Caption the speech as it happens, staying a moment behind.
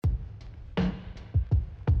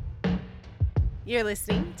You're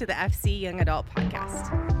listening to the FC Young Adult Podcast.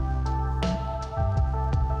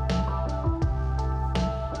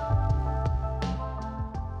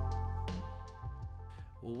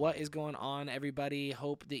 What is going on, everybody?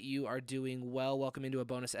 Hope that you are doing well. Welcome into a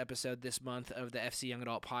bonus episode this month of the FC Young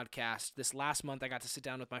Adult Podcast. This last month, I got to sit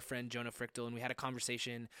down with my friend Jonah Frichtel, and we had a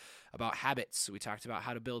conversation about habits. We talked about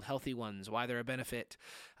how to build healthy ones, why they're a benefit,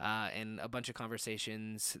 and a bunch of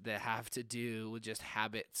conversations that have to do with just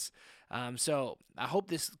habits. So I hope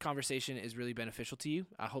this conversation is really beneficial to you.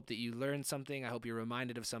 I hope that you learn something. I hope you're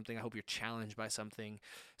reminded of something. I hope you're challenged by something.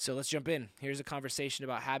 So let's jump in. Here's a conversation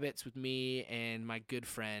about habits with me and my good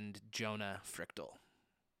friend, Jonah Frichtel.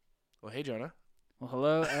 Well, hey, Jonah. Well,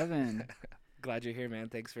 hello, Evan. Glad you're here, man.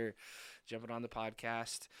 Thanks for jumping on the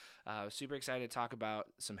podcast. Super excited to talk about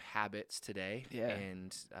some habits today. Yeah.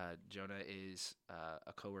 And Jonah is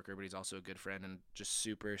a coworker, but he's also a good friend, and just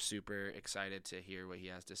super, super excited to hear what he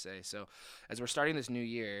has to say. So as we're starting this new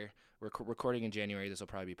year, we're recording in January. This will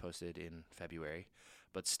probably be posted in February,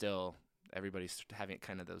 but still everybody's having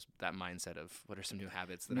kind of that mindset of what are some new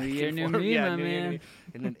habits that New I year, can new form? me, Yeah, my new year, new man. me.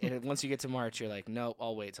 And then once you get to March, you're like, nope,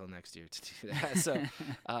 I'll wait till next year to do that. So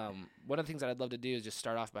one of the things that I'd love to do is just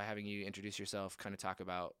start off by having you introduce yourself, kind of talk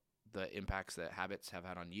about the impacts that habits have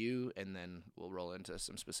had on you, and then we'll roll into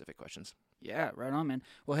some specific questions. Yeah, right on, man.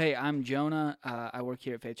 Well, hey, I'm Jonah. I work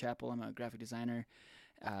here at Faith Chapel. I'm a graphic designer,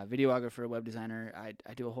 videographer, web designer.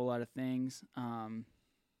 I do a whole lot of things.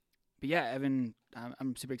 But yeah, Evan,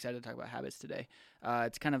 I'm super excited to talk about habits today.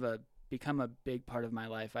 It's kind of become a big part of my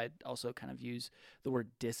life. I also kind of use the word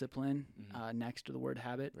discipline next to the word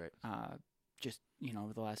habit. Right. Just,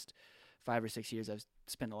 over the last 5 or 6 years, I've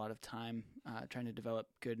spent a lot of time trying to develop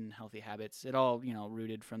good and healthy habits. It all,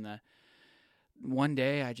 rooted from the one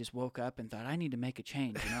day I just woke up and thought I need to make a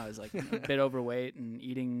change. I was like a bit overweight and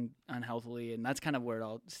eating unhealthily, and that's kind of where it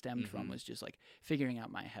all stemmed from, was just like figuring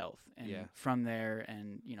out my health. And from there,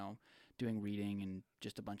 and doing reading and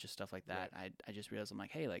just a bunch of stuff like that, Right. I just realized I'm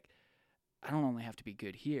like, hey, like I don't only have to be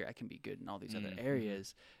good here, I can be good in all these other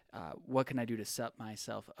areas. What can I do to set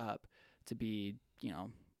myself up to be,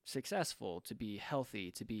 successful, to be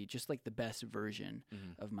healthy, to be just like the best version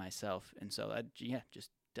of myself? And so I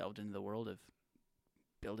just delved into the world of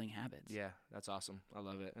building habits. Yeah, that's awesome. I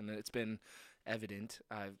love it. And it's been evident.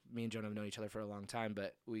 Me and Jonah have known each other for a long time,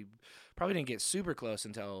 but we probably didn't get super close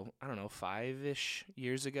until, 5-ish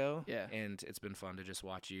years ago. Yeah. And it's been fun to just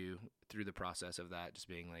watch you through the process of that, just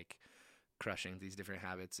being like crushing these different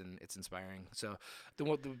habits, and it's inspiring. So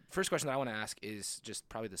the first question that I want to ask is just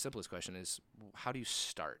probably the simplest question is, how do you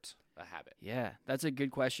start a habit? Yeah, that's a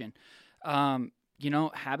good question.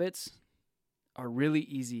 Habits are really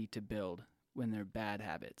easy to build when they're bad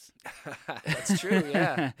habits. That's true.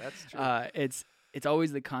 Yeah, that's true. It's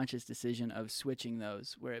always the conscious decision of switching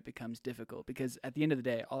those where it becomes difficult, because at the end of the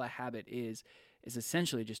day, all a habit is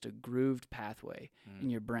essentially just a grooved pathway in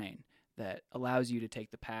your brain that allows you to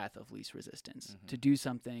take the path of least resistance, to do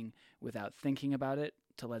something without thinking about it,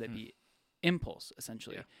 to let it be impulse,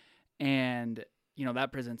 essentially. Yeah. And,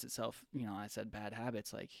 that presents itself, I said bad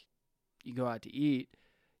habits, like you go out to eat,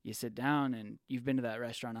 you sit down, and you've been to that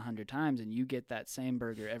restaurant 100 times, and you get that same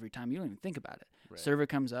burger every time. You don't even think about it. Right. Server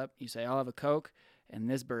comes up, you say, I'll have a Coke and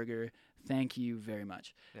this burger. Thank you very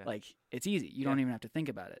much. Yeah. Like, it's easy. You don't even have to think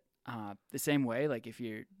about it. The same way, like if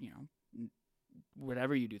you're,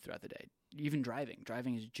 whatever you do throughout the day, even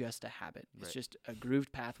driving is just a habit. It's Right. just a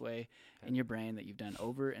grooved pathway in your brain that you've done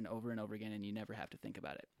over and over and over again, and you never have to think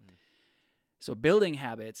about it. So building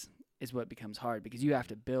habits is what becomes hard, because you have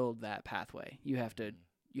to build that pathway. You have to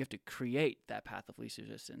create that path of least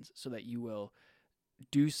resistance so that you will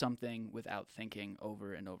do something without thinking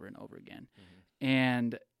over and over and over again.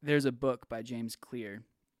 And there's a book by James Clear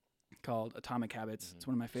called Atomic Habits. It's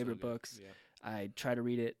one of my favorite books. Yeah. I try to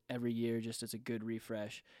read it every year just as a good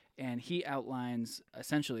refresh. And he outlines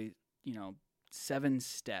essentially, 7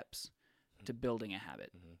 steps to building a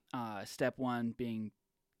habit. Step 1 being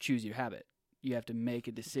choose your habit. You have to make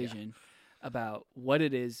a decision about what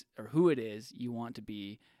it is or who it is you want to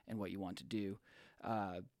be and what you want to do.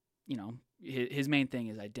 His main thing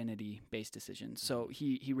is identity-based decisions. So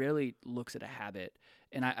he rarely looks at a habit,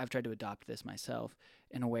 and I've tried to adopt this myself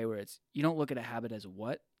in a way where you don't look at a habit as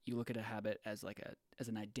what, you look at a habit as as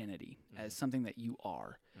an identity, as something that you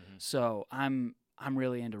are. So I'm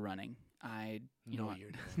really into running.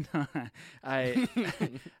 You're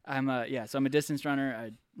I'm a distance runner.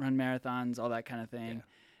 I run marathons, all that kind of thing.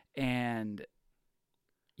 Yeah. And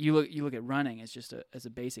you look at running as just as a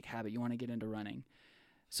basic habit. You want to get into running.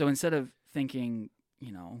 So instead of thinking,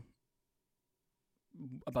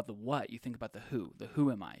 about the what, you think about the who. The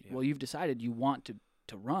who am I? Yeah. Well, you've decided you want to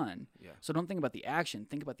to run. Yeah. So don't think about the action.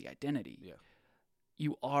 Think about the identity. Yeah.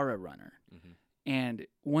 You are a runner. Mm-hmm. And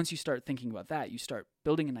once you start thinking about that, you start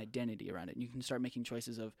building an identity around it. And you can start making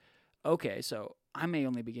choices of, okay, so I may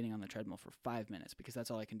only be getting on the treadmill for 5 minutes because that's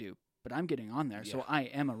all I can do. But I'm getting on there, so I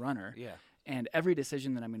am a runner. Yeah. And every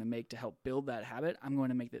decision that I'm going to make to help build that habit, I'm going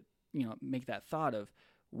to make that thought of,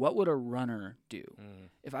 what would a runner do? Mm.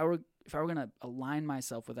 If I were going to align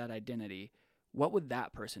myself with that identity, what would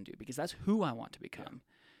that person do? Because that's who I want to become.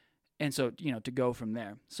 And so, to go from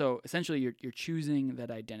there. So essentially you're choosing that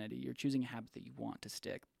identity. You're choosing a habit that you want to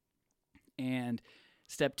stick. And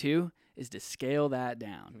step 2 is to scale that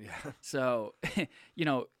down. Yeah. So,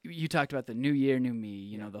 you talked about the new year, new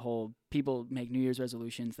me, the whole people make New Year's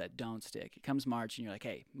resolutions that don't stick. It comes March and you're like,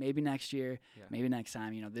 hey, maybe next year, maybe next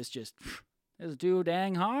time, this is too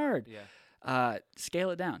dang hard. Yeah. Scale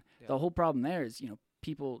it down. Yeah. The whole problem there is,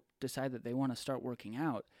 people decide that they want to start working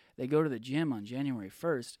out. They go to the gym on January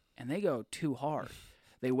 1st and they go too hard.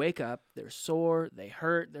 They wake up, they're sore, they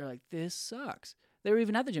hurt. They're like, this sucks. They were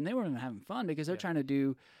even at the gym. They weren't even having fun because they're trying to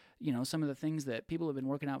do, some of the things that people have been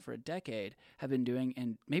working out for a decade have been doing,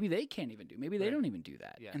 and maybe they can't even do. Maybe they don't even do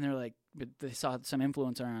that. Yeah. And they're like, but they saw some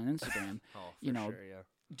influencer on Instagram,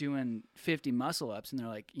 doing 50 muscle ups, and they're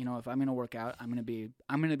like, if I'm going to work out, I'm going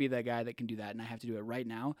to be that guy that can do that, and I have to do it right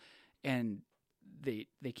now. And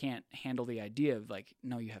they can't handle the idea of like,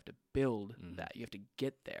 no, you have to build that. You have to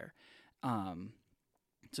get there.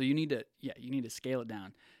 So you need to scale it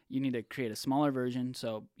down. You need to create a smaller version.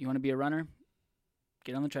 So you want to be a runner?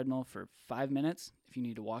 Get on the treadmill for 5 minutes. If you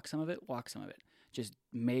need to walk some of it, walk some of it. Just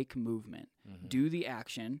make movement. Mm-hmm. Do the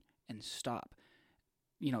action and stop.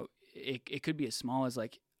 It could be as small as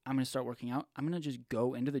like, I'm going to start working out. I'm going to just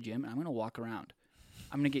go into the gym and I'm going to walk around.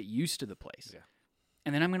 I'm going to get used to the place. Yeah.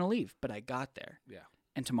 And then I'm going to leave, but I got there. Yeah.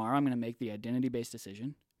 And tomorrow I'm going to make the identity-based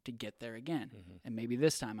decision to get there again. Mm-hmm. And maybe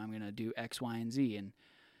this time I'm going to do X, Y, and Z, and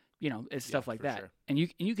it's stuff like that. Sure. And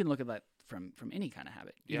you can look at that from any kind of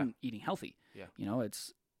habit, even eating healthy. Yeah.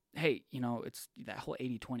 It's that whole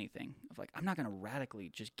 80-20 thing of like, I'm not going to radically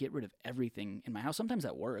just get rid of everything in my house. Sometimes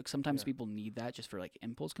that works. Sometimes people need that just for like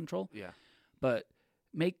impulse control. Yeah. But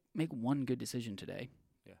make one good decision today.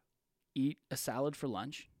 Yeah. Eat a salad for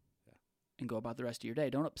lunch. And go about the rest of your day.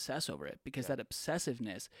 Don't obsess over it, because that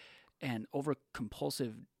obsessiveness and over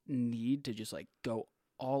compulsive need to just like go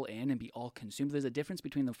all in and be all consumed. There's a difference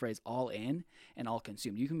between the phrase all in and all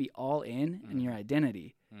consumed. You can be all in your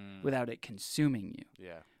identity without it consuming you.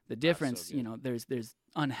 Yeah. The difference, there's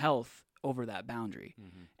unhealth over that boundary.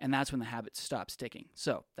 Mm-hmm. And that's when the habits stop sticking.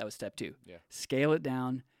 So that was step 2. Yeah. Scale it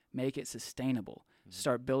down, make it sustainable. Mm-hmm.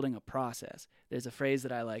 Start building a process. There's a phrase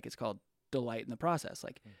that I like. It's called delight in the process.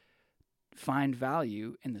 Like, find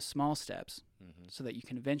value in the small steps so that you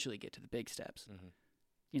can eventually get to the big steps.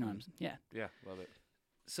 Mm-hmm. Yeah, love it.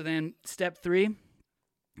 So then step 3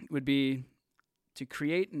 would be to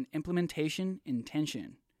create an implementation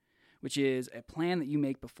intention, which is a plan that you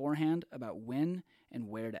make beforehand about when and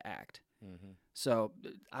where to act. Mm-hmm. So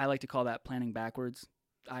I like to call that planning backwards.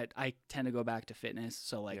 I tend to go back to fitness.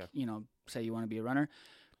 So say you want to be a runner,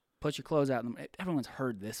 put your clothes out. Everyone's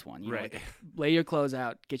heard this one. Right. Lay your clothes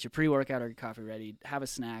out, get your pre-workout or your coffee ready, have a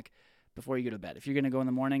snack before you go to bed. If you're going to go in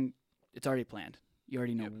the morning, it's already planned. You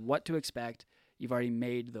already know what to expect. You've already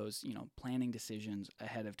made those, planning decisions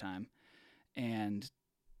ahead of time. And,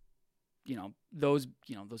 those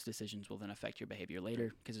decisions will then affect your behavior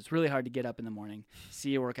later, because it's really hard to get up in the morning,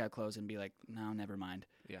 see your workout clothes and be like, no, never mind.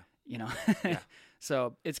 Yeah. Yeah.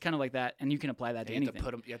 So it's kind of like that, and you can apply that to anything.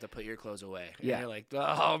 You have to put your clothes away. Yeah. And you're like,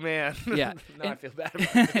 oh man. Yeah. Now I feel bad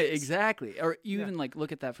about this. Exactly. Or you even like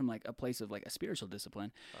look at that from like a place of like a spiritual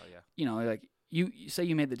discipline. Oh yeah. Like you say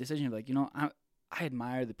you made the decision of like, I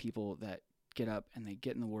admire the people that get up and they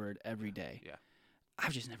get in the Word every day. Yeah.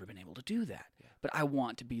 I've just never been able to do that. Yeah. But I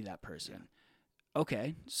want to be that person. Yeah.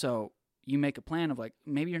 Okay. So you make a plan of like,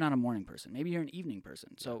 maybe you're not a morning person. Maybe you're an evening person.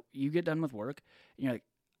 Yeah. So you get done with work and you're like,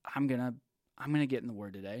 I'm gonna get in the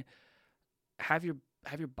Word today. Have your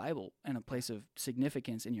Bible in a place of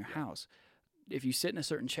significance in your house. If you sit in a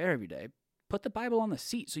certain chair every day, put the Bible on the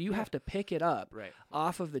seat. So you have to pick it up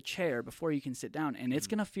off of the chair before you can sit down. And it's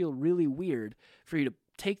gonna feel really weird for you to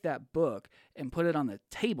take that book and put it on the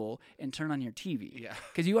table and turn on your TV. Yeah.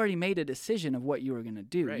 Because you already made a decision of what you were gonna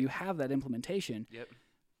do. Right. You have that implementation. Yep.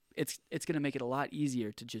 It's gonna make it a lot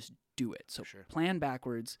easier to just do it. So plan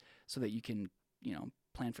backwards so that you can,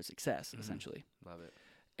 plan for success, essentially. Love it.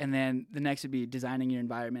 And then the next would be designing your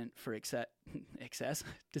environment for excess.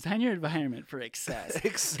 Design your environment for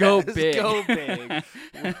excess. Go big. Go big.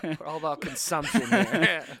 We're all about consumption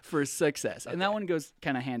here. For success. Okay. And that one goes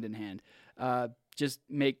kind of hand in hand. just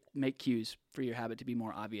make cues for your habit to be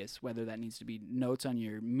more obvious, whether that needs to be notes on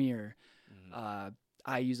your mirror.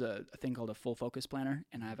 I use a thing called a full focus planner,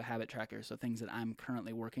 and I have a habit tracker. So things that I'm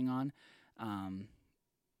currently working on,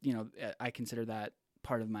 I consider that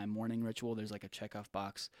part of my morning ritual. There's like a checkoff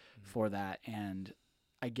box for that. And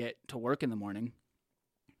I get to work in the morning,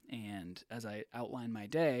 and as I outline my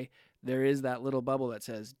day, there is that little bubble that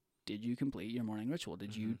says, did you complete your morning ritual?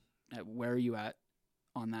 Did you, where are you at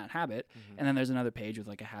on that habit? And then there's another page with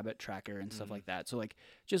like a habit tracker and stuff like that. So like,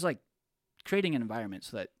 just like creating an environment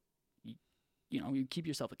so that you keep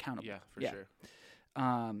yourself accountable. Yeah, for sure.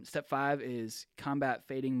 Step 5 is combat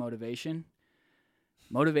fading motivation.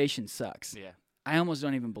 Motivation sucks. Yeah. I almost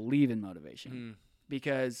don't even believe in motivation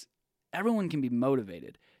because everyone can be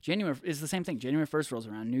motivated. January is the same thing. January 1st rolls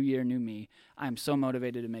around, new year, new me. I'm so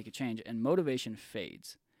motivated to make a change, and motivation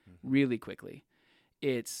fades really quickly.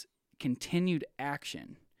 It's continued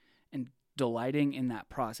action and delighting in that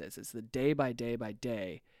process. It's the day by day by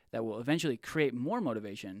day that will eventually create more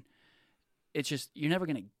motivation. It's just, you're never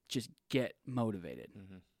going to just get motivated.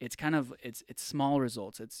 It's kind of, it's small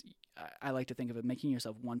results. I like to think of it making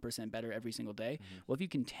yourself 1% better every single day. Well, if you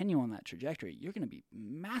continue on that trajectory, you're going to be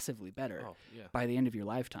massively better by the end of your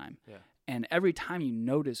lifetime. And every time you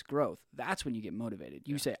notice growth, that's when you get motivated.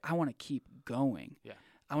 You say, I want to keep going.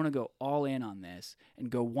 I want to go all in on this and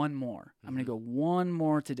go one more. I'm going to go one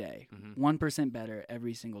more today, 1% better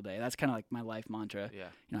every single day. That's kind of like my life mantra.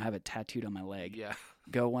 I have it tattooed on my leg.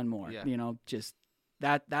 Go one more. Just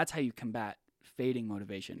that's how you combat fading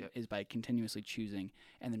motivation is by continuously choosing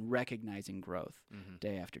and then recognizing growth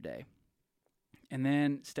day after day. And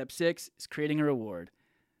then step 6 is creating a reward.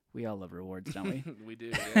 We all love rewards, don't we? We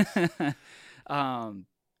do, yes.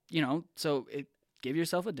 So give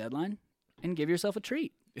yourself a deadline and give yourself a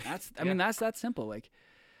treat. I mean, that's that simple. Like,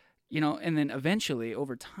 and then eventually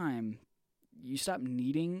over time, you stop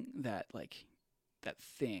needing that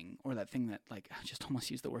thing or that thing that I just almost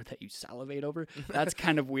use the word that you salivate over. That's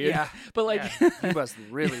kind of weird. But you must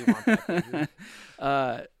really want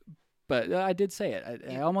that. But I did say it.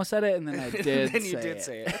 I almost said it, and then I did. Then you did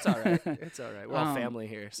say it. It's all right. It's all right. We're all family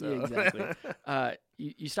here, so exactly.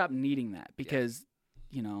 You stop needing that because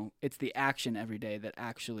it's the action every day that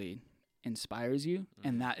actually inspires you,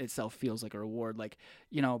 and that itself feels like a reward.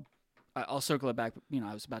 I'll circle it back.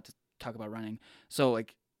 I was about to talk about running, so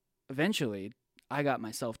eventually I got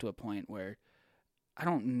myself to a point where I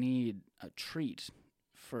don't need a treat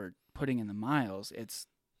for putting in the miles. It's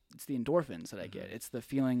the endorphins that I get. It's the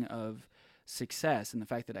feeling of success and the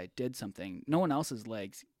fact that I did something. No one else's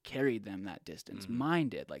legs carried them that distance. Mine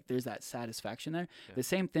did. There's that satisfaction there. The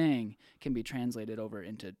same thing can be translated over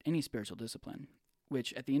into any spiritual discipline,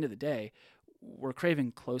 which at the end of the day, we're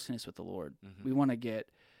craving closeness with the Lord. We want to get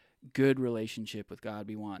good relationship with God.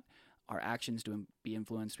 We want our actions to be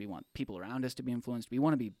influenced. We want people around us to be influenced. We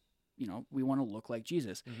want to be, we want to look like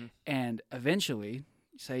Jesus. And eventually,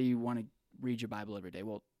 say you want to read your Bible every day.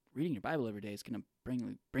 Well, reading your Bible every day is going to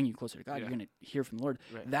bring you closer to God. You're going to hear from the Lord.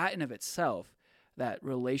 That in of itself, that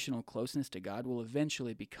relational closeness to God will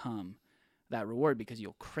eventually become that reward because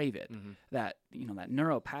you'll crave it. That, that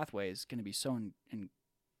neural pathway is going to be so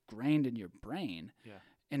ingrained in your brain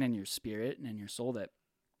and in your spirit and in your soul that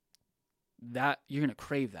you're going to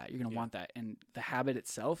crave that. You're going to want that. And the habit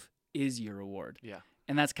itself is your reward.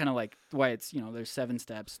 And that's kind of why it's, there's 7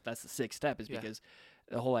 steps. That's the 6th step is because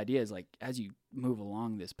the whole idea is as you move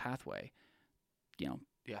along this pathway,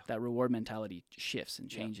 that reward mentality shifts and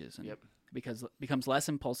changes and because it becomes less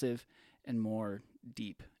impulsive and more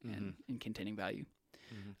deep and containing value.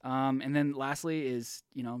 And then lastly is,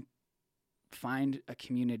 find a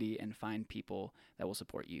community and find people that will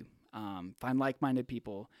support you. Find like-minded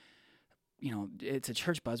people. It's a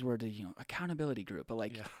church buzzword, accountability group,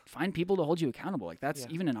 but find people to hold you accountable. That's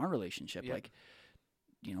even in our relationship.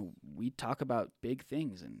 We talk about big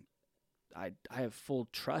things, and I have full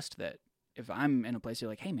trust that if I'm in a place you're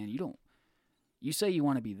like, hey man, you say you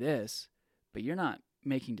want to be this, but you're not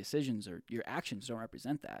making decisions or your actions don't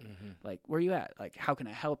represent that. Where are you at? How can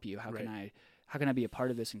I help you? How can I be a part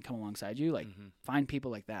of this and come alongside you? Find people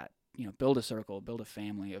like that, build a circle, build a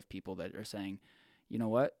family of people that are saying, you know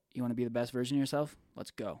what? You want to be the best version of yourself?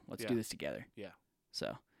 Let's go. Let's do this together.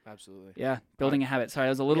 So absolutely. Building a habit. Sorry, I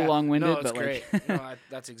was a little long-winded, no, it's but great.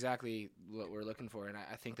 That's exactly what we're looking for, and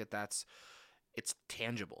I think it's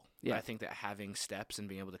tangible. I think that having steps and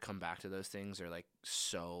being able to come back to those things are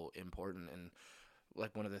so important. And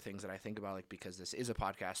one of the things that I think about, because this is a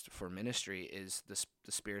podcast for ministry, is the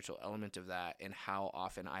spiritual element of that, and how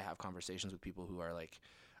often I have conversations with people who are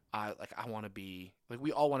I want to be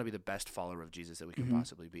we all want to be the best follower of Jesus that we can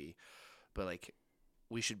possibly be, but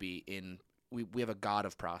we should be in we have a God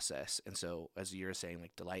of process. And so as you're saying,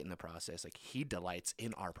 like, delight in the process, like he delights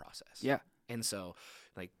in our process. Yeah. And so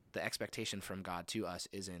like the expectation from God to us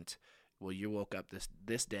isn't, well, you woke up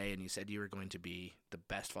this day and you said you were going to be the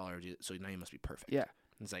best follower of Jesus, so now you must be perfect. Yeah.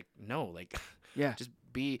 It's like, no, like, Yeah. just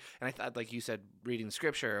be. And I thought, like you said, reading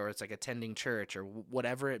scripture, or it's like attending church, or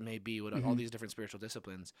whatever it may be, all these different spiritual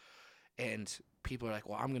disciplines. And people are like,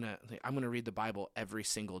 well, I'm gonna read the Bible every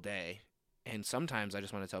single day. And sometimes I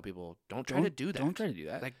just want to tell people, don't try to do that. Don't try to do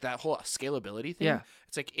that. Like that whole scalability thing. Yeah.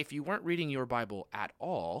 It's like, if you weren't reading your Bible at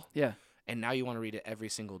all, Yeah. and now you want to read it every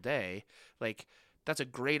single day, like, that's a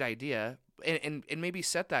great idea, and maybe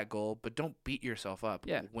set that goal, but don't beat yourself up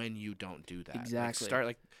when you don't do that. Exactly. Like, start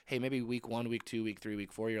like, hey, maybe week 1, week 2, week 3,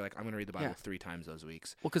 week 4, you're like, I'm going to read the Bible 3 times those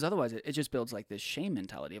weeks. Well, because otherwise it just builds like this shame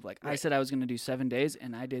mentality of like, I Right. said I was going to do 7 days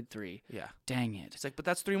and I did 3. Yeah. Dang it. It's like, but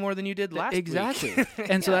that's 3 more than you did last Exactly. week.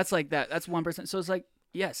 And so that's like that. That's 1%. So it's like,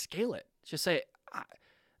 yeah, scale it. Just say,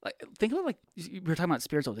 like, think about, like, we were talking about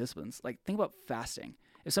spiritual disciplines. Like, think about fasting.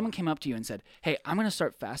 If someone came up to you and said, hey, I'm going to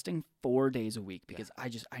start fasting 4 days a week because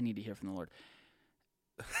I need to hear from the Lord.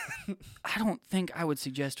 I don't think I would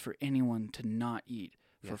suggest for anyone to not eat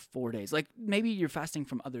for 4 days. Like, maybe you're fasting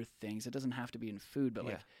from other things. It doesn't have to be in food, but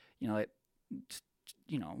like,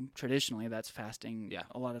 traditionally that's fasting. Yeah.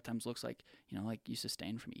 A lot of times looks like, like you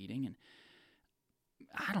sustain from eating, and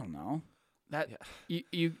I don't know. That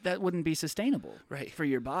you that wouldn't be sustainable, Right. for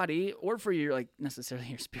your body or for your, like, necessarily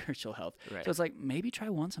your spiritual health. Right. So it's like, maybe try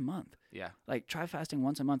once a month. Yeah. Like, try fasting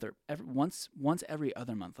once a month, or once every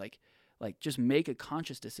other month. Like just make a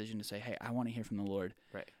conscious decision to say, hey, I want to hear from the Lord.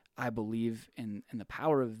 Right. I believe in the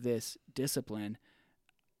power of this discipline.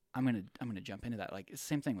 I'm gonna jump into that. Like, it's the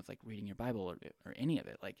same thing with, like, reading your Bible or any of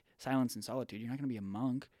it. Like, silence and solitude. You're not gonna be a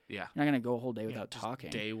monk. Yeah. You're not gonna go a whole day without Just talking.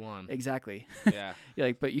 Day 1. Exactly. Yeah. Yeah,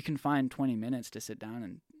 like, but you can find 20 minutes to sit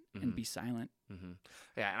down and be silent. Mm-hmm.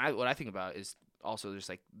 Yeah, and what I think about is also just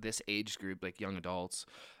like this age group, like young adults,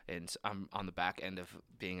 and I'm on the back end of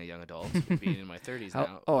being a young adult, being in my 30s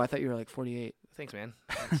now. Oh, I thought you were like 48. Thanks, man.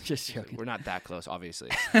 Just joking. We're not that close, obviously.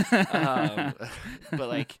 But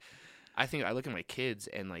like, I look at my kids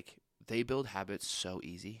and like they build habits so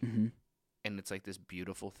easy, Mm-hmm. and it's like this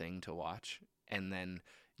beautiful thing to watch. And then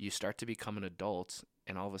you start to become an adult,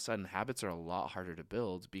 and all of a sudden habits are a lot harder to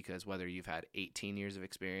build, because whether you've had 18 years of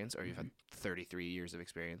experience or you've had 33 years of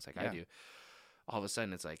experience like I do, all of a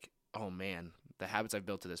sudden it's like, oh man, the habits I've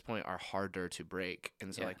built to this point are harder to break.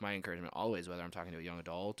 And so like my encouragement always, whether I'm talking to a young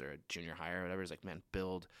adult or a junior high or whatever, is like, man,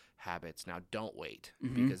 build habits. Now don't wait,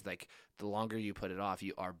 because like the longer you put it off,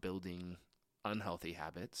 you are building unhealthy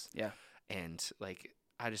habits. Yeah. And like,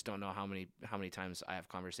 I just don't know how many times I have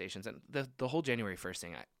conversations, and the whole January 1st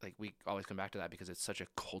thing, we always come back to that because it's such a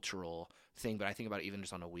cultural thing. But I think about it even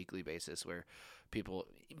just on a weekly basis, where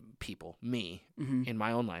me, in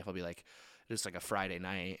my own life, I'll be like, just like a Friday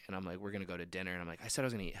night, and I'm like, we're gonna go to dinner, and I'm like, I said I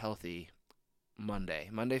was gonna eat healthy.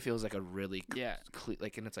 Monday feels like a really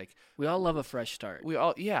and it's like, we all love a fresh start.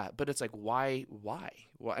 But it's like, why?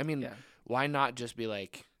 I mean, why not just be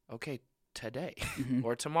like, okay, today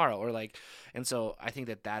or tomorrow, or like, and so I think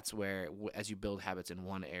that's where as you build habits in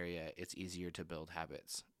one area, it's easier to build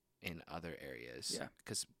habits in other areas. Yeah,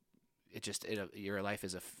 because your life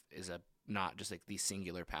is a not just like these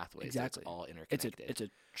singular pathways. Exactly, it's all interconnected. It's a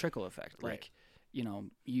trickle effect. Right. Like,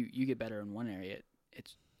 you get better in one area.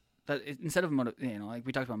 Instead of like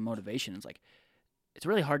we talked about motivation, it's like, it's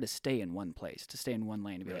really hard to stay in one place, to stay in one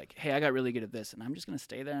lane, to be like, hey, I got really good at this, and I'm just gonna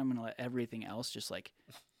stay there. I'm gonna let everything else just like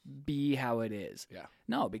be how it is. Yeah.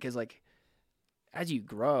 No, because like, as you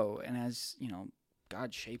grow and as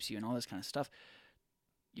God shapes you and all this kind of stuff,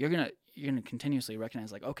 you're gonna continuously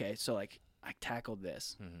recognize, like, okay, so like I tackled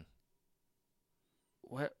this.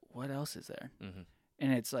 What else is there?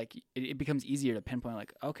 And it's like it becomes easier to pinpoint,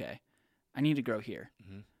 like, okay, I need to grow here.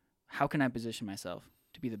 How can I position myself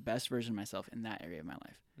to be the best version of myself in that area of my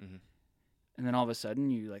life? And then all of a sudden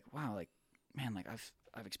you're like, wow, like, man, like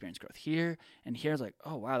I've experienced growth here and here. It's like,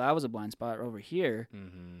 oh wow, that was a blind spot over here.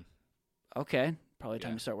 Okay, probably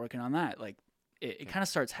time to start working on that. Like it kind of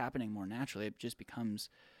starts happening more naturally. It just becomes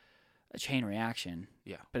a chain reaction.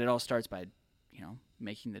 Yeah. But it all starts by,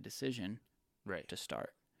 making the decision to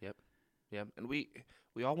start. Yep. And we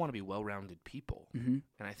all want to be well-rounded people. And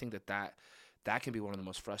I think that can be one of the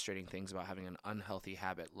most frustrating things about having an unhealthy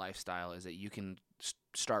habit lifestyle, is that you can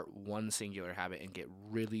start one singular habit and get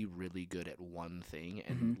really, really good at one thing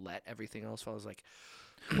and let everything else fall. It's like,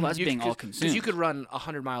 well, that's being all consumed. Because you could run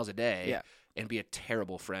 100 miles a day and be a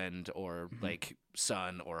terrible friend or like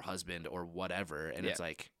son or husband or whatever. And it's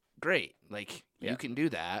like, great. Like you can do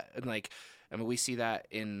that. And like, I mean, we see that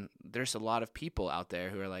there's a lot of people out there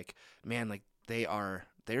who are like, man, like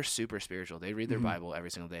they're super spiritual. They read their Bible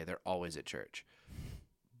every single day. They're always at church.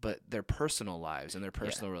 But their personal lives and their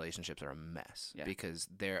personal relationships are a mess because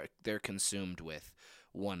they're consumed with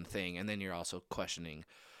one thing. And then you're also questioning,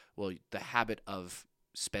 well, the habit of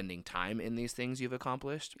spending time in these things you've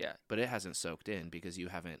accomplished, but it hasn't soaked in because you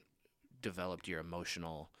haven't developed your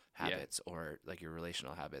emotional habits or like your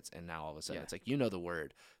relational habits. And now all of a sudden it's like, you know the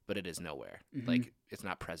word, but it is nowhere. Like it's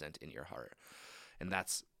not present in your heart. And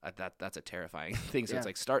that's a terrifying thing. So it's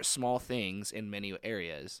like start small things in many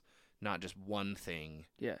areas, not just one thing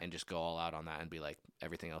and just go all out on that and be like,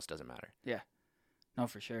 everything else doesn't matter. Yeah. No,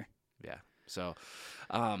 for sure. Yeah. So,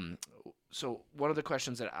 so one of the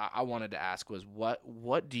questions that I wanted to ask was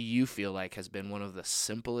what do you feel like has been one of the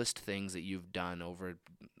simplest things that you've done over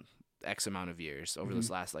X amount of years over this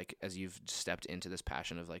last, like, as you've stepped into this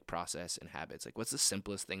passion of like process and habits, like what's the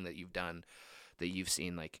simplest thing that you've done that you've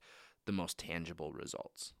seen like the most tangible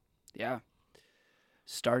results? Yeah.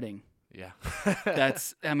 Starting. Yeah.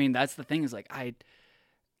 that's the thing is like,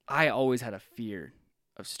 I always had a fear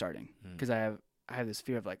of starting because I have this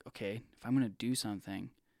fear of like, okay, if I'm going to do something,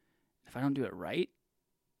 if I don't do it right,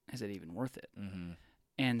 is it even worth it?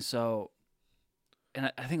 And so,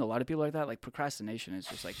 and I think a lot of people like that, like procrastination is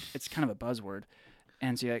just like, it's kind of a buzzword.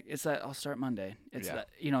 And so like, it's that I'll start Monday. It's that,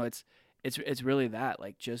 it's really that,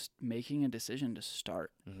 like just making a decision to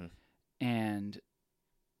start. And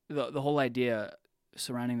the whole idea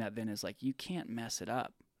surrounding that then is like, you can't mess it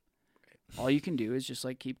up. All you can do is just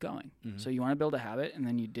like keep going. So you want to build a habit and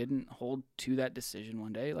then you didn't hold to that decision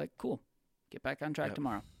one day, like, cool, get back on track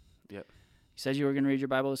tomorrow. You said you were going to read your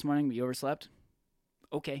Bible this morning, but you overslept.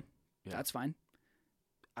 Okay, that's fine.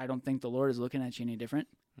 I don't think the Lord is looking at you any different.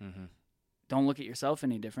 Don't look at yourself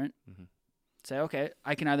any different. Say, okay,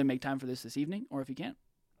 I can either make time for this evening, or if you can't,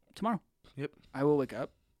 tomorrow. I will wake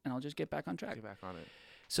up and I'll just get back on track. Get back on it.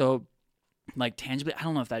 So, like, tangibly, I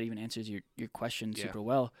don't know if that even answers your question super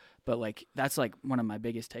well, but like that's like one of my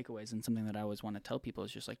biggest takeaways, and something that I always want to tell people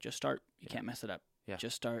is just like, just start. You can't mess it up.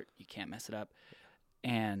 Just start. You can't mess it up.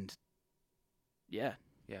 And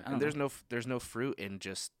and there's no fruit in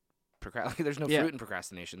just there's no fruit in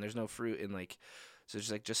procrastination. There's no fruit in like, so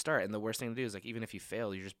just like, just start. And the worst thing to do is like, even if you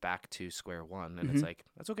fail, you're just back to square one, and it's like,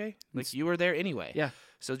 that's okay. Like you were there anyway.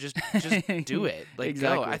 So just do it. Like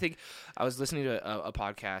go. I think I was listening to a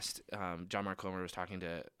podcast. John Mark Comer was talking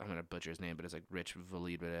to, I'm gonna butcher his name, but it's like Rich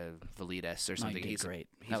Valides or something. He's great.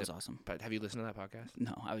 That was awesome. But have you listened to that podcast?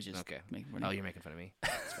 No, I was just you're making fun of me.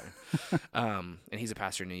 That's fine. And he's a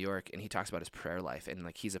pastor in New York, and he talks about his prayer life, and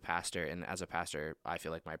like he's a pastor, and as a pastor, I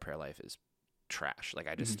feel like my prayer life is trash. Like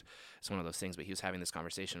I just, it's one of those things. But he was having this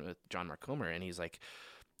conversation with John Mark Comer, and he's like,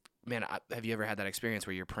 man, have you ever had that experience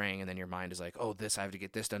where you're praying and then your mind is like, oh, I have to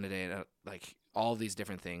get this done today, and like all these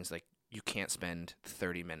different things. Like you can't spend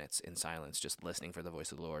 30 minutes in silence just listening for the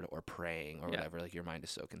voice of the Lord or praying or whatever. Like your mind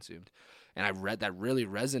is so consumed. And I read that really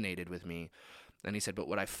resonated with me. And he said, but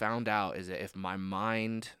what I found out is that if my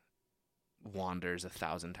mind wanders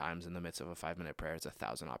 1,000 times in the midst of a 5-minute prayer, it's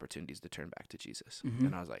 1,000 opportunities to turn back to Jesus.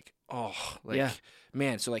 And I was like,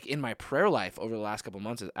 man. So like in my prayer life over the last couple of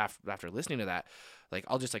months, after listening to that, like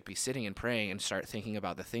I'll just like be sitting and praying and start thinking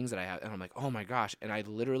about the things that I have, and I'm like, oh my gosh. And I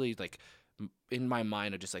literally like in my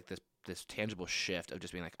mind of just like this tangible shift of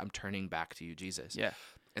just being like, I'm turning back to you, Jesus.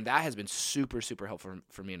 And that has been super, super helpful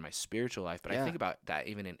for me in my spiritual life. But I think about that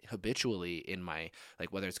even habitually in my,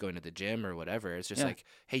 like, whether it's going to the gym or whatever, it's just like,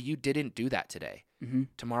 hey, you didn't do that today.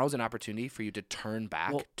 Tomorrow's an opportunity for you to turn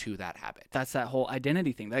back to that habit. That's that whole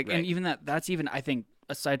identity thing. Like, and even that's even, I think,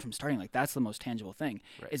 aside from starting, like, that's the most tangible thing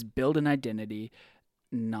is build an identity,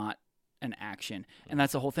 not an action. And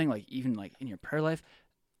that's the whole thing. Like, even like in your prayer life,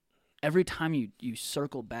 every time you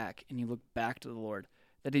circle back and you look back to the Lord,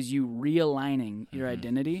 that is you realigning your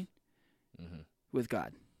identity with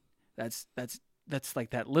God. That's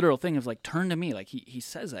like that literal thing of like, turn to me. Like he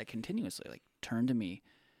says that continuously, like turn to me,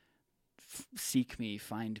 seek me,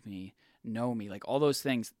 find me, know me, like all those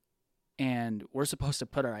things. And we're supposed to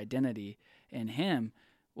put our identity in him.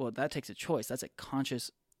 Well, that takes a choice. That's a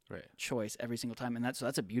conscious choice every single time. And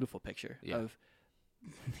that's a beautiful picture of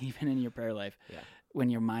even in your prayer life,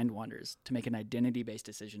 when your mind wanders, to make an identity-based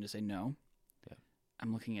decision to say, no,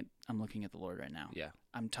 I'm looking at the Lord right now.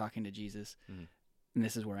 I'm talking to Jesus, and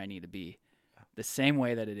this is where I need to be. The same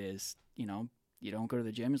way that it is, you don't go to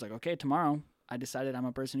the gym. It's like, okay, tomorrow I decided I'm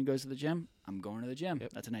a person who goes to the gym. I'm going to the gym.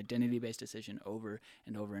 That's an identity-based decision over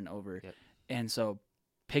and over and over. And so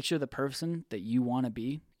picture the person that you want to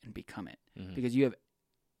be and become it, because you have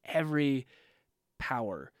every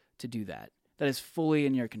power to do that. That is fully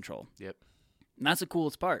in your control. And that's the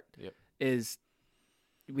coolest part. is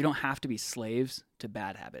we don't have to be slaves to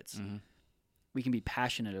bad habits. Mm-hmm. We can be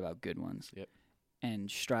passionate about good ones. Yep. And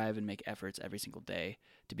strive and make efforts every single day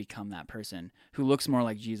to become that person who looks more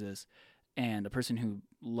like Jesus, and a person who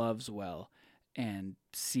loves well and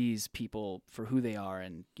sees people for who they are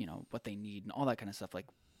and, you know, what they need and all that kind of stuff. Like,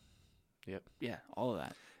 Yep. yeah, all of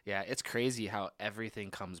that. Yeah, it's crazy how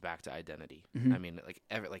everything comes back to identity. Mhm. I mean, like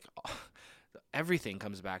everything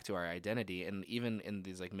comes back to our identity, and even in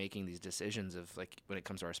these like making these decisions of like when it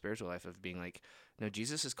comes to our spiritual life of being like, no,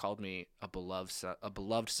 Jesus has called me a beloved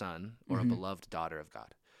son or a Mhm. beloved daughter of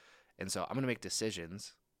God, and so I'm gonna make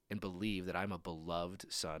decisions and believe that I'm a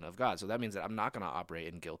beloved son of God. So that means that I'm not gonna operate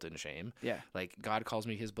in guilt and shame. Yeah. Like God calls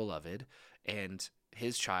me His beloved, and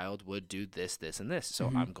His child would do this, this, and this. So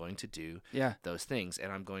Mhm. I'm going to do Yeah. those things,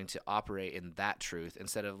 and I'm going to operate in that truth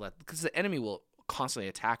instead of because the enemy will constantly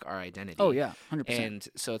attack our identity. Oh, yeah. 100%. And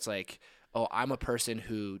so it's like, oh, I'm a person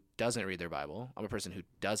who doesn't read their Bible. I'm a person who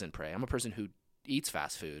doesn't pray. I'm a person who eats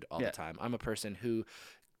fast food all Yeah. the time. I'm a person who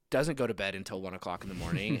doesn't go to bed until 1:00 in the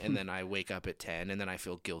morning, and then I wake up at 10, and then I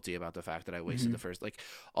feel guilty about the fact that I wasted Mhm. the first, like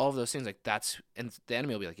all of those things. Like and the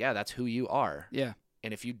enemy will be like, yeah, that's who you are. Yeah.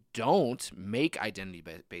 And if you don't make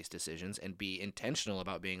identity-based decisions and be intentional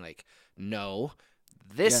about being like, no,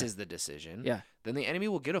 this Yeah. is the decision, Yeah. then the enemy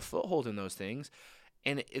will get a foothold in those things.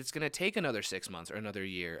 And it's going to take another 6 months or another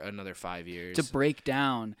year, another 5 years. To break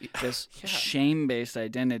down this Yeah. shame-based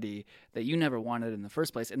identity that you never wanted in the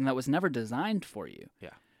first place and that was never designed for you.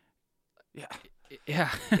 Yeah. Yeah.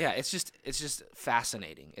 Yeah, it's just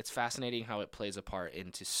fascinating. It's fascinating how it plays a part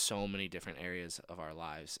into so many different areas of our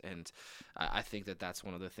lives, and I think that that's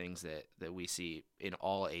one of the things that we see in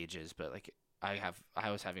all ages. But like I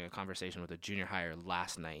was having a conversation with a junior hire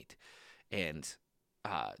last night, and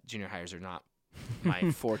junior hires are not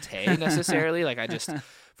my forte necessarily. Like I just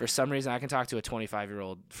for some reason I can talk to a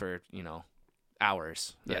 25-year-old for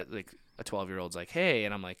hours. Yeah. Like a 12-year-old's like, hey,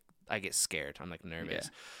 and I'm like, I get scared. I'm like nervous. Yeah.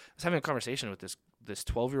 I was having a conversation with this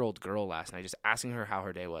 12-year-old girl last night, just asking her how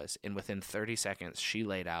her day was, and within 30 seconds, she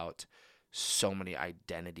laid out so many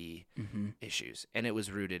identity Mm-hmm. issues, and it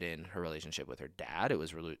was rooted in her relationship with her dad. It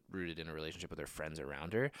was rooted in a relationship with her friends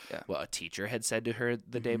around her. Yeah. What a teacher had said to her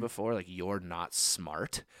the day Mhm. before, like, you're not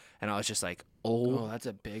smart, and I was just like, Oh, that's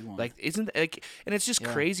a big one. like, isn't like, and it's just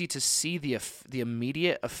Yeah. crazy to see the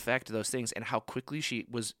immediate effect of those things and how quickly she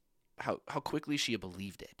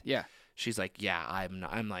believed it. yeah. She's like, yeah,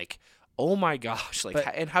 I'm like, oh my gosh, like,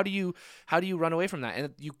 But- and how do you run away from that?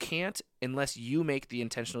 And you can't unless you make the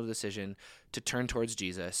intentional decision to turn towards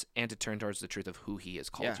Jesus and to turn towards the truth of who He has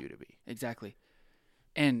called Yeah. you to be. Exactly.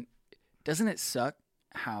 And doesn't it suck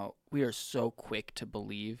how we are so quick to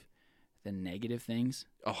believe the negative things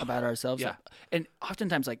Oh, about ourselves? yeah. And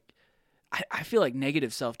oftentimes, like, I feel like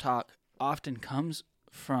negative self-talk often comes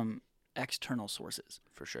from external sources.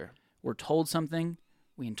 for sure. We're told something,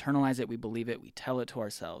 we internalize it, we believe it, we tell it to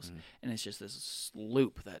ourselves. Mhm. And it's just this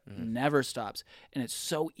loop that Mhm. never stops. And it's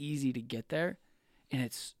so easy to get there. And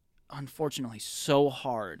it's unfortunately so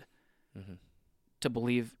hard Mhm. to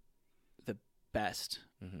believe the best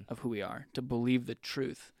Mhm. of who we are, to believe the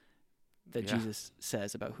truth that Yeah. Jesus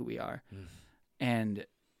says about who we are. Mm. And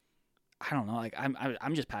I don't know, like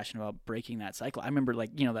I'm just passionate about breaking that cycle. I remember,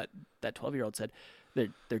 like, that 12-year-old said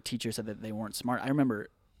their teacher said that they weren't smart. I remember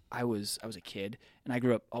I was a kid and I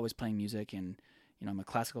grew up always playing music, and I'm a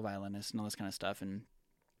classical violinist and all this kind of stuff, and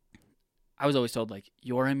I was always told, like,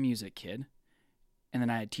 you're a music kid. And then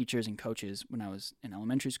I had teachers and coaches when I was in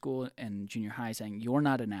elementary school and junior high saying, you're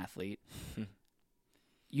not an athlete.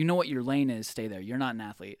 You know what your lane is, stay there. You're not an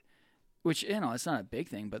athlete. Which, it's not a big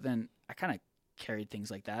thing, but then I kind of carried things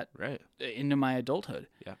like that Right. into my adulthood.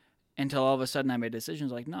 Yeah. Until all of a sudden I made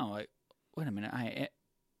decisions like, no, wait a minute,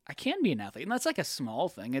 I can be an athlete. And that's like a small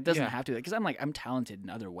thing. It doesn't Yeah. have to, because I'm talented in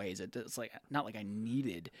other ways. It's like not like I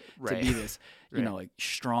needed Right. to be this, Right. like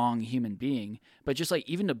strong human being, but just like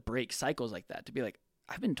even to break cycles like that, to be like,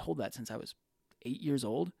 I've been told that since I was 8 years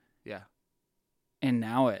old. Yeah. And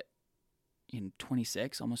now at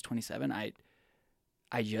 26, almost 27, I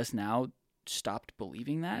just now stopped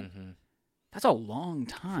believing that. Mhm. That's a long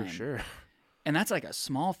time. For sure. And that's like a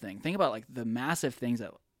small thing. Think about like the massive things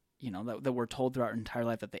that, that we're told throughout our entire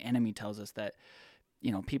life, that the enemy tells us, that,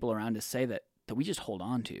 people around us say that we just hold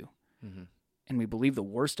on to, Mhm. and we believe the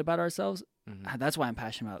worst about ourselves. Mhm. That's why I'm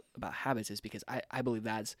passionate about habits, is because I believe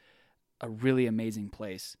that's a really amazing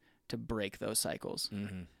place to break those cycles,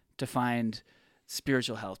 Mhm. to find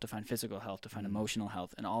spiritual health, to find physical health, to find Mhm. emotional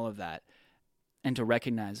health, and all of that, and to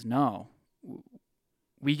recognize, no,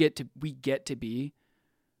 we get to be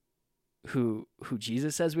who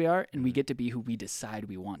Jesus says we are, and we Mhm. get to be who we decide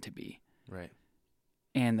we want to be. Right.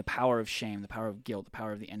 and the power of shame, the power of guilt, the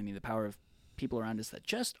power of the enemy, the power of people around us that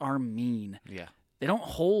just are mean. Yeah. They don't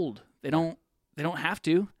hold. They don't have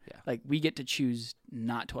to. Yeah. Like, we get to choose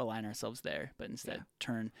not to align ourselves there, but instead Yeah.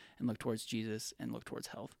 turn and look towards Jesus and look towards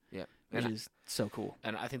health. Yeah. Which is so cool.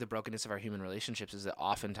 And I think the brokenness of our human relationships is that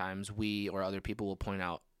oftentimes we or other people will point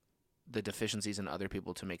out the deficiencies in other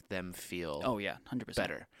people to make them feel Oh yeah, 100%.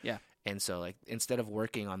 better. Yeah. And so, like, instead of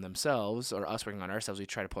working on themselves or us working on ourselves, we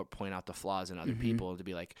try to point out the flaws in other people to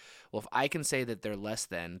be like, well, if I can say that they're less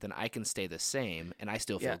than, then I can stay the same and I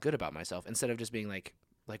still feel good about myself, instead of just being like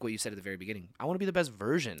what you said at the very beginning. I want to be the best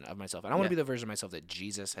version of myself, and I want to be the version of myself that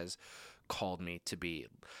Jesus has called me to be.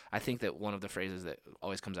 I think that one of the phrases that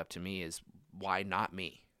always comes up to me is, why not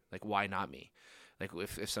me? Like, why not me? Like,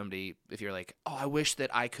 if you're like, oh, I wish that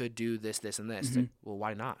I could do this, this, and this. It's like, well,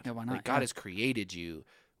 why not? Yeah, why not? Like, God has created you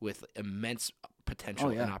with immense potential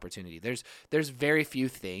Oh, yeah. and opportunity. There's very few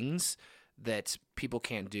things that people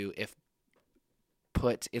can't do if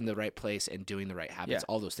put in the right place and doing the right habits,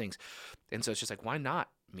 all those things. And so it's just like, why not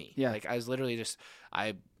me? Yeah. Like, I was literally this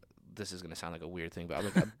is going to sound like a weird thing, but I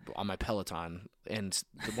was on my Peloton, and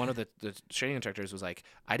one of the training instructors was like,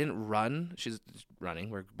 I didn't run. She's running.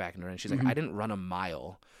 We're back in running. She's like, I didn't run a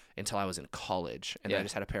mile until I was in college, and I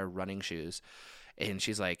just had a pair of running shoes. And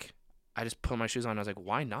she's like, I just put my shoes on. And I was like,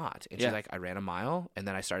 why not? And she's like, I ran a mile, and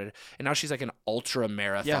then I started. And now she's like an ultra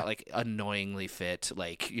marathon, like annoyingly fit.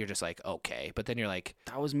 Like, you're just like, okay. But then you're like,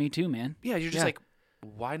 That was me too, man. yeah, you're just like,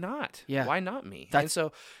 why not? Yeah. Why not me? And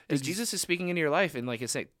so as Jesus is speaking into your life and like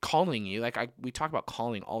it's like calling you, like we talk about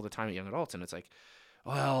calling all the time at young adults, and it's like,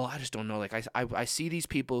 well, I just don't know. Like I see these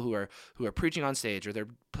people who are preaching on stage, or they're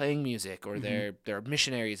playing music, or they're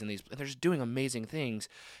missionaries, and they're just doing amazing things,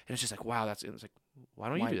 and it's just like, wow, it's like, why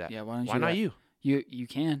don't you do that? Yeah, why don't why you do not that? you? You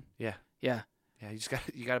can. Yeah. Yeah. Yeah,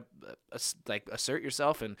 you got to like assert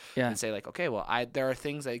yourself and say like, okay, well, there are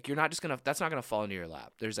things like you're not just that's not gonna fall into your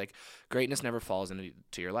lap. There's like greatness never falls into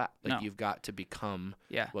your lap. Like you've got to become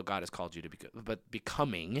what God has called you to become. But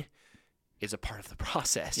becoming is a part of the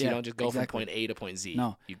process. You don't just go from point A to point Z.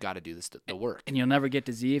 No, you've got to do the work. And you'll never get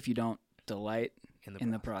to Z if you don't delight in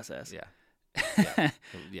the process. Yeah.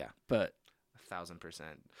 Yeah. But 1,000%.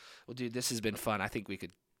 Well, dude, this has been fun. I think we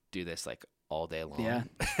could do this like all day long. Yeah,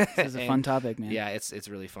 this is a fun topic, man. Yeah, it's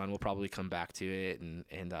really fun. We'll probably come back to it,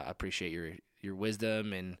 and appreciate your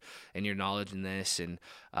wisdom and your knowledge in this. And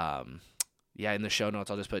in the show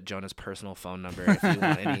notes, I'll just put Jonah's personal phone number if you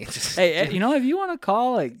want any. Hey, if you want to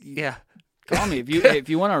call, call me. If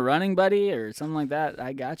you want a running buddy or something like that,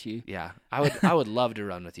 I got you. Yeah, I would love to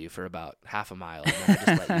run with you for about half a mile, and then I'll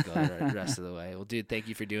just let you go the rest of the way. Well, dude, thank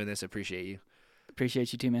you for doing this. Appreciate you.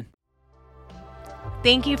 Appreciate you too, man.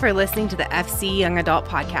 Thank you for listening to the FC Young Adult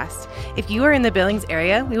Podcast. If you are in the Billings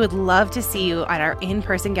area, we would love to see you at our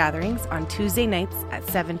in-person gatherings on Tuesday nights at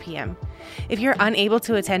 7 p.m. If you're unable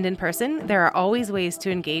to attend in person, there are always ways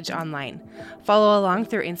to engage online. Follow along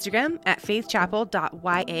through Instagram at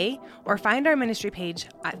faithchapel.ya or find our ministry page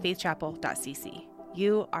at faithchapel.cc.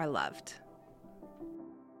 You are loved.